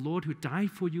about the Lord who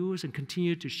died for you and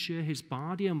continue to share his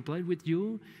body and blood with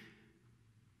you.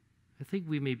 I think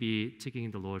we may be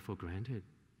taking the Lord for granted.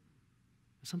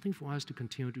 Something for us to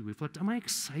continue to reflect. Am I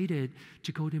excited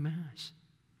to go to Mass?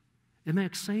 Am I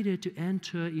excited to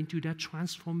enter into that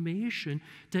transformation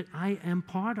that I am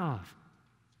part of?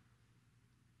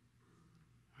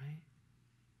 Right?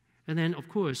 And then, of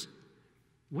course,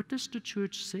 what does the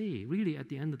church say, really, at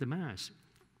the end of the Mass?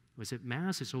 Was it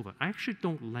Mass is over? I actually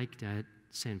don't like that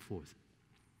send forth.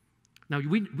 Now,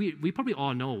 we probably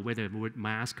all know where the word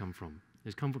Mass come from.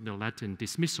 It comes from the Latin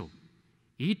dismissal.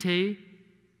 Ite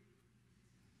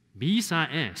missa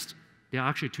est. There are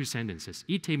actually two sentences.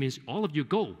 Ite means all of you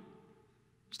go.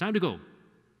 It's time to go.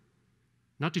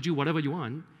 Not to do whatever you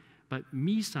want, but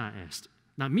missa est.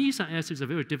 Now, missa est is a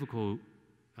very difficult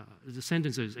the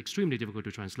sentence is extremely difficult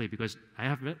to translate because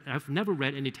I've never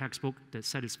read any textbook that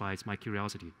satisfies my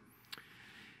curiosity.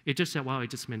 It just said, well, it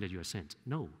just meant that you are sent.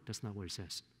 No, that's not what it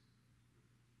says.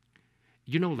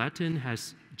 You know Latin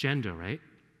has gender, right?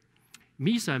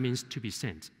 Missa means to be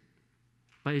sent.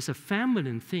 But it's a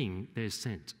feminine thing that is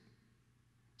sent.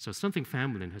 So something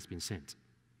feminine has been sent.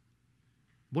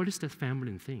 What is that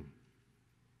feminine thing?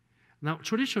 Now,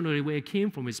 traditionally, where it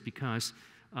came from is because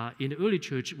in the early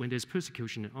church, when there's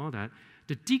persecution and all that,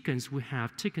 the deacons would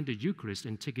have taken the Eucharist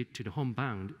and take it to the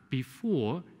homebound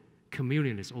before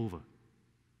communion is over.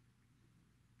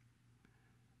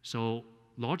 So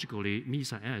logically,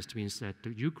 missa est means that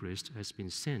the Eucharist has been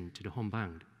sent to the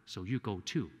homebound, so you go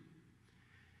too.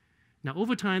 Now,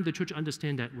 over time, the church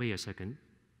understand that, wait a second,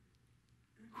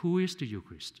 who is the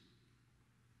Eucharist?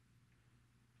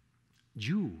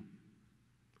 You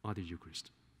are the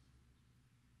Eucharist.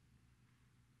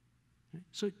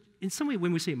 So in some way,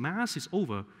 when we say Mass is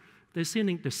over, they're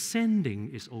saying the sending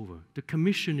is over, the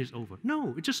commission is over.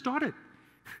 No, it just started.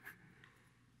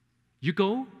 You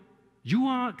go, you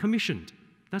are commissioned.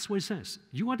 That's what it says.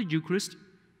 You are the Eucharist,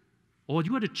 or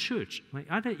you are the church, like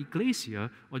either Ecclesia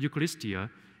or Eucharistia,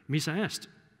 missa est.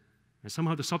 And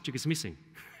somehow the subject is missing.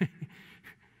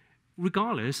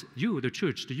 Regardless, you, the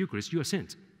church, the Eucharist, you are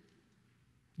sent.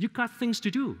 You got things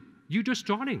to do. You're just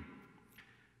starting.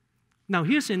 Now,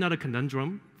 here's another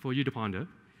conundrum for you to ponder.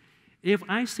 If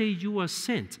I say you are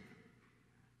sent,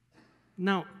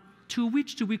 now, to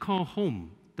which do we call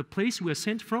home? The place we are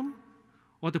sent from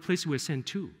or the place we are sent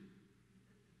to?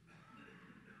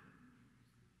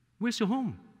 Where's your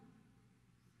home?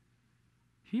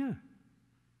 Here.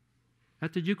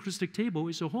 At the Eucharistic table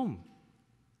is your home.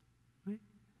 Right?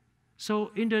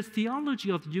 So, in the theology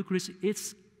of the Eucharist,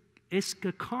 it's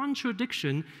a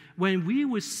contradiction when we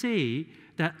would say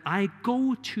that I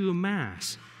go to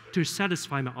Mass to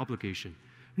satisfy my obligation.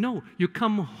 No, you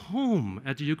come home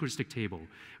at the Eucharistic table.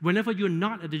 Whenever you're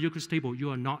not at the Eucharistic table, you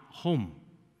are not home.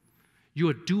 You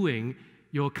are doing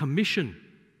your commission.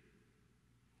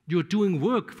 You're doing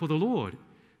work for the Lord.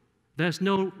 There's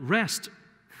no rest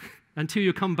until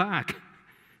you come back.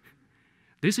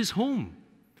 This is home.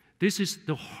 This is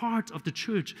the heart of the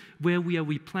church where we are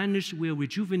replenished, we are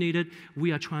rejuvenated,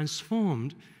 we are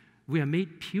transformed, we are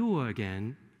made pure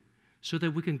again so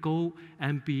that we can go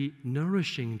and be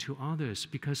nourishing to others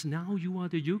because now you are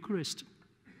the Eucharist.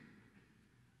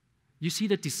 You see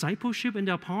the discipleship and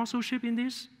the apostleship in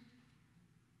this?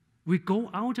 We go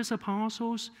out as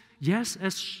apostles, yes,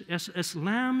 as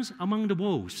lambs among the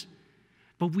wolves,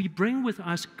 but we bring with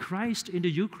us Christ in the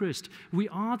Eucharist. We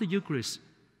are the Eucharist.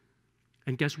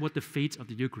 And guess what the fate of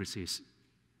the Eucharist is?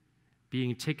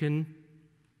 Being taken,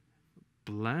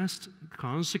 blessed,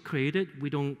 consecrated.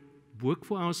 We don't work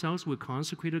for ourselves. We're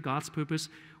consecrated to God's purpose.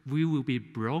 We will be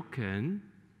broken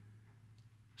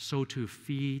so to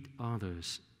feed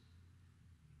others.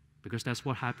 Because that's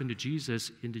what happened to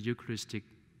Jesus in the Eucharistic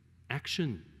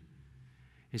action.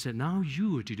 He said, now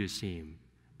you do the same.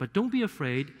 But don't be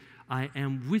afraid. I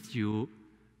am with you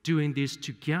doing this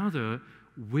together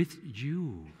with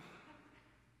you.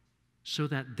 so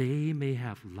that they may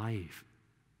have life.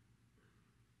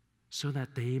 So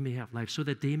that they may have life, so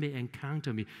that they may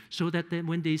encounter me, so that then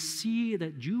when they see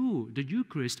that you, the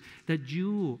Eucharist, that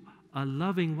you are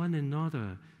loving one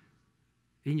another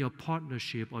in your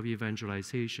partnership of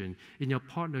evangelization, in your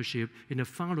partnership, in the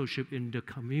fellowship, in the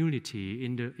community,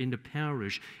 in the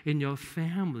parish, in your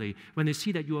family, when they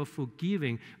see that you are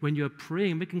forgiving, when you are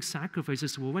praying, making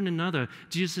sacrifices for one another,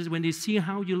 Jesus says, when they see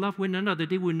how you love one another,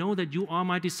 they will know that you are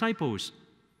my disciples.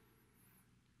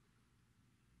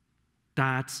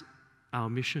 That's our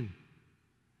mission.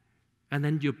 And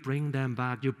then you bring them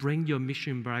back, you bring your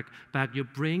mission back, you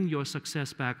bring your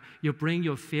success back, you bring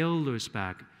your failures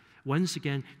back. Once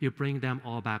again, you bring them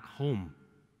all back home.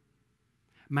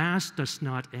 Mass does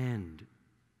not end.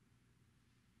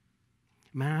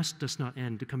 Mass does not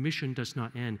end. The commission does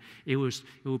not end. It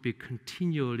will be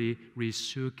continually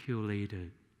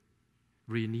recirculated,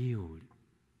 renewed.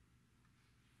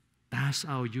 That's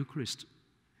our Eucharist.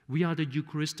 We are the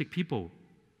Eucharistic people.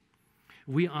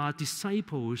 We are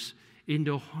disciples in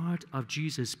the heart of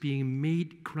Jesus, being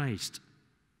made Christ.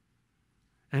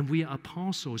 And we are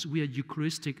apostles. We are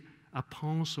Eucharistic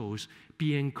apostles,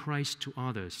 being Christ to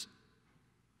others,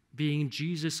 being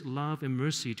Jesus' love and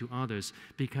mercy to others,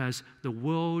 because the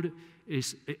world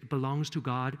it belongs to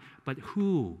God, but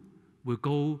who will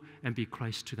go and be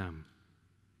Christ to them?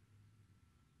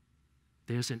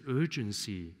 There's an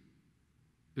urgency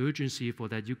for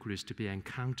that Eucharist to be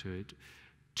encountered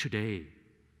today.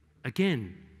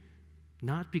 Again,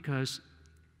 not because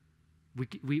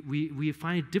we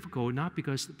find it difficult, not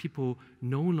because people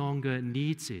no longer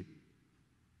needs it.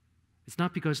 It's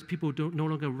not because people no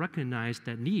longer recognize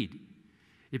that need.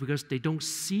 It's because they don't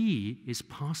see it's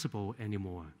possible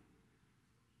anymore.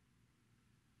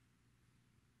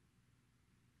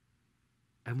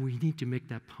 And we need to make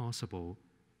that possible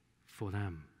for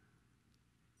them.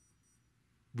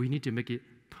 We need to make it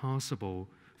possible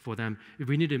for them.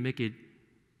 We need to make it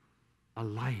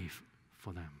alive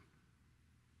for them.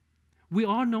 We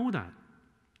all know that.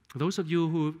 Those of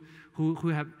you who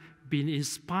have been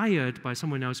inspired by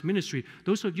someone else's ministry,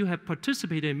 those of you who have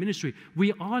participated in ministry,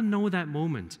 we all know that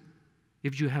moment.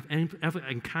 If you have ever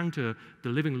encountered the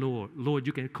living Lord,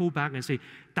 you can go back and say,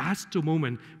 that's the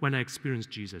moment when I experienced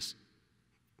Jesus.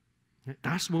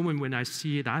 That's the moment when I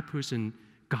see that person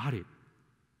got it.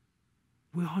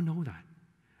 We all know that.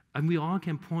 And we all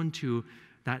can point to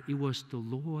that it was the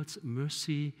Lord's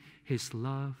mercy, His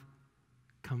love,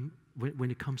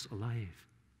 when it comes alive.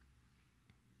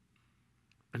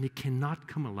 And it cannot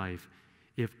come alive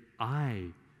if I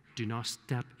do not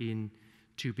step in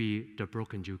to be the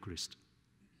broken Eucharist,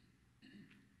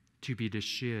 to be the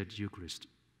shared Eucharist,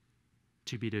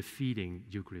 to be the feeding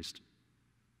Eucharist.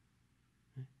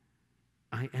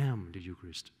 I am the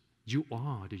Eucharist. You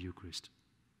are the Eucharist.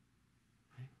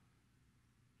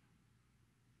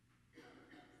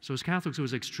 So as Catholics, it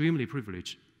was extremely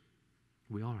privileged,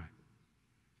 we are,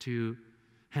 to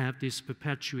have this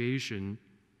perpetuation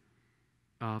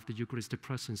of the Eucharistic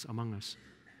presence among us.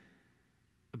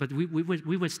 But we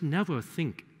must never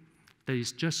think that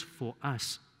it's just for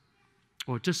us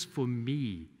or just for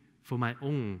me, for my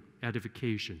own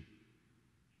edification.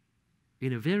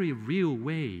 In a very real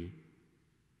way,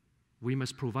 we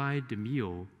must provide the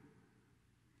meal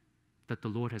that the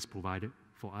Lord has provided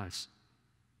for us.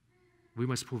 We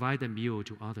must provide that meal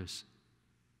to others.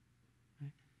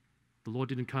 Right? The Lord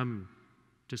didn't come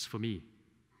just for me.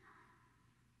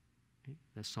 Okay?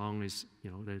 That song is,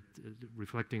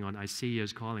 reflecting on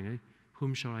Isaiah's calling. Right?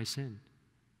 Whom shall I send?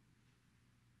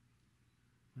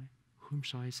 Right? Whom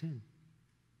shall I send?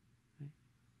 Right?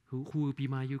 Who will be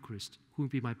my Eucharist? Who will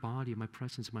be my body, my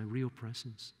presence, my real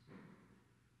presence?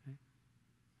 Right?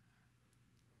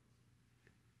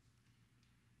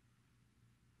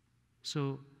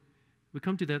 So, we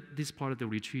come to this part of the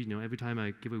retreat, every time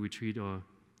I give a retreat or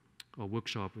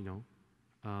workshop, we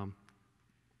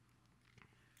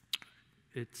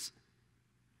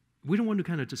don't want to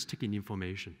kind of just take in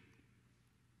information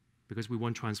because we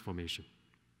want transformation.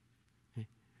 Okay?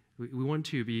 We want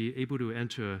to be able to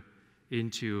enter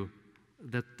into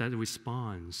that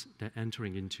response that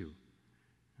entering into.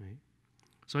 Right?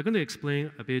 So I'm going to explain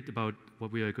a bit about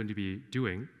what we are going to be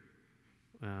doing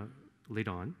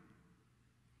later on.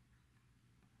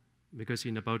 Because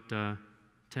in about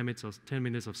 10 minutes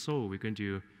or so, we're going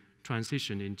to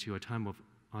transition into a time of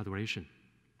adoration.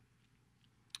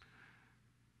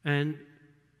 And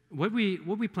what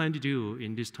we plan to do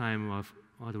in this time of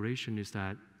adoration is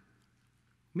that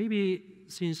maybe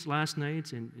since last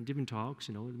night and different talks,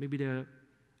 maybe there are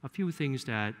a few things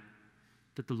that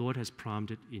the Lord has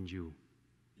prompted in you.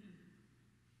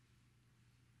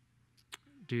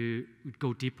 to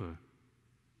go deeper,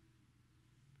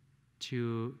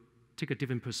 to take a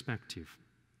different perspective,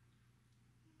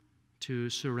 to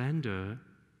surrender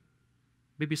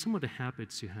maybe some of the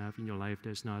habits you have in your life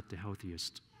that's not the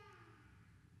healthiest.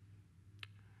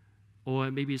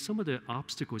 Or maybe some of the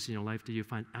obstacles in your life that you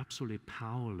find absolutely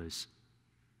powerless.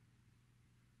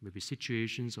 Maybe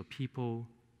situations or people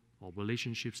or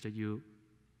relationships that you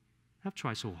have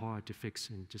tried so hard to fix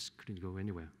and just couldn't go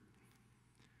anywhere.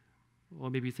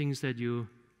 Or maybe things that you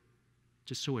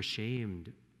just so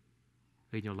ashamed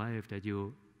in your life that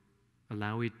you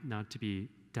allow it not to be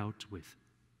dealt with.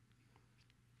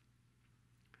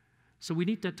 So we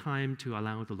need that time to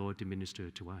allow the Lord to minister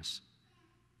to us.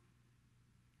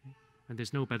 And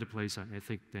there's no better place, I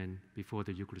think, than before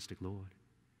the Eucharistic Lord.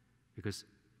 Because,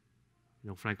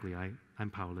 frankly, I'm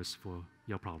powerless for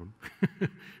your problem.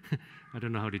 I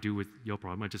don't know how to deal with your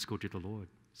problem. I just go to the Lord.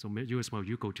 So you as well,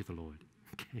 you go to the Lord.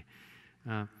 Okay.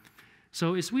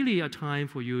 So it's really a time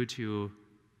for you to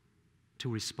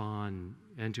respond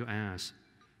and to ask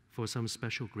for some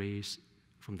special grace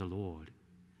from the Lord.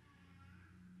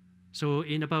 So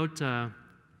in about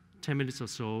 10 minutes or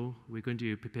so, we're going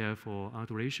to prepare for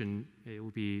adoration.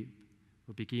 We'll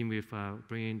begin with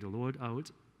bringing the Lord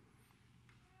out.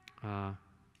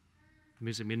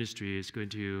 Music ministry is going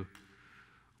to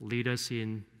lead us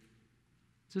in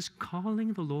just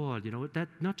calling the Lord, that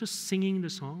not just singing the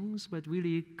songs, but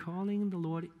really calling the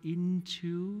Lord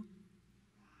into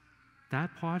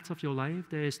that part of your life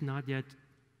that has not yet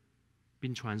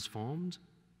been transformed,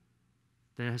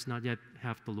 that has not yet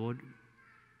have the Lord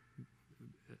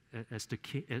as the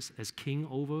king, as king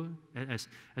over,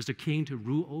 as the king to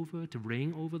rule over, to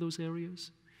reign over those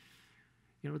areas.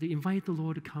 They invite the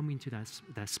Lord to come into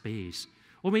that space.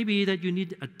 Or maybe that you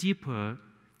need a deeper,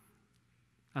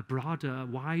 a broader, a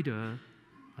wider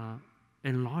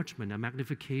enlargement, a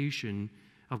magnification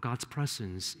of God's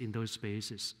presence in those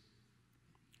spaces.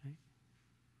 Okay?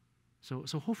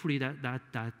 So hopefully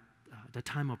that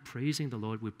time of praising the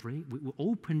Lord will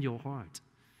open your heart.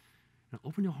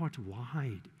 Open your heart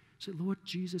wide. Say, Lord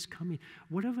Jesus, come in.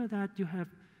 Whatever that you have,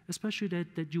 especially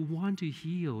that you want to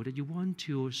heal, that you want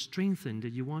to strengthen,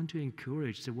 that you want to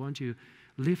encourage, that you want to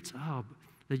lift up,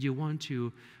 that you want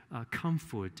to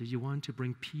comfort, that you want to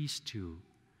bring peace to,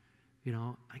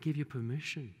 I give you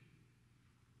permission.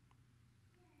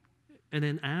 And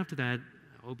then after that,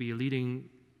 I'll be leading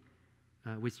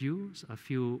with you a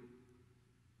few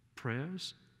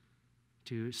prayers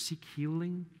to seek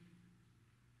healing,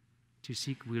 to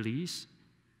seek release.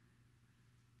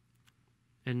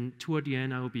 And toward the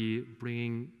end, I will be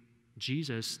bringing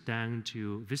Jesus down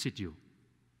to visit you,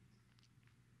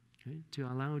 okay? To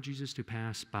allow Jesus to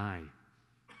pass by,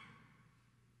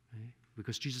 okay?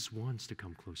 Because Jesus wants to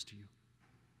come close to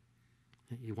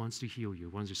you. He wants to heal you,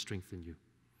 wants to strengthen you.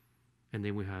 And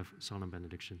then we have solemn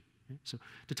benediction. Okay? So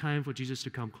the time for Jesus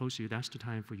to come close to you, that's the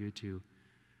time for you to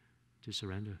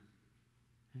surrender,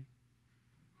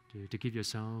 okay? To give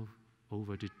yourself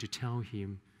over, to tell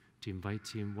Him, to invite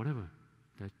Him, whatever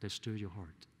that stirs your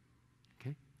heart,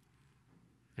 okay?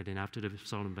 And then after the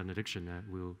solemn benediction,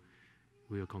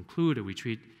 we'll conclude the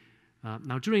retreat.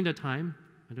 Now during that time,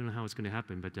 I don't know how it's going to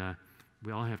happen, but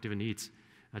we all have different needs.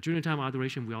 During the time of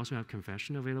adoration, we also have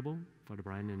confession available. Father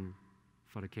Brian and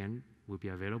Father Ken will be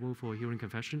available for hearing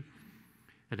confession.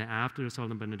 And then after the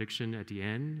solemn benediction at the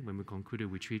end, when we conclude the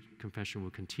retreat, confession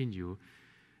will continue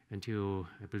until,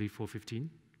 I believe, 4:15.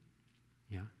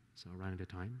 Yeah, so around the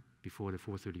time, before the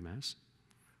 4:30 Mass.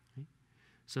 Okay?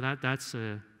 So that's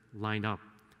lined up.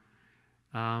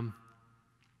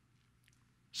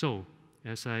 So,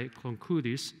 as I conclude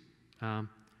this,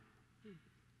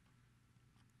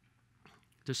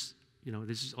 this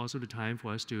is also the time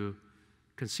for us to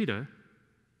consider,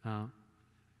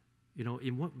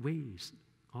 in what ways,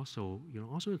 also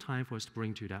the time for us to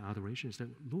bring to that adoration is that,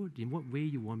 Lord, in what way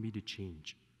you want me to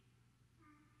change?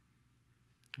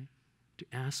 Okay? To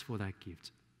ask for that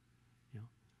gift.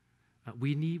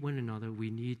 We need one another. We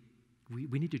need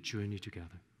to journey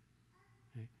together.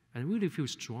 Okay? And I really feel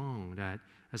strong that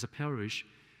as a parish,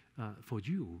 for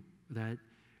you, that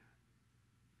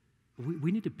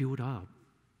we need to build up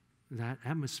that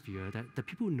atmosphere, that the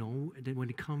people know that when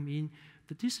they come in,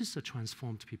 that this is a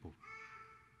transformed people.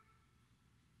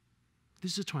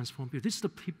 This is a transformed people.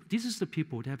 This is the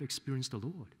people that have experienced the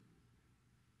Lord.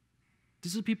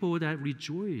 This is people that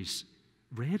rejoice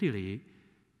readily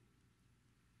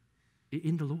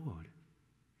in the Lord.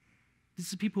 This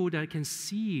is people that can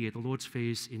see the Lord's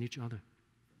face in each other.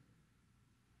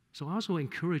 So I also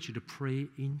encourage you to pray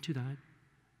into that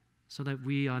so that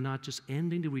we are not just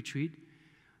ending the retreat,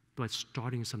 but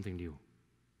starting something new.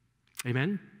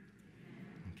 Amen?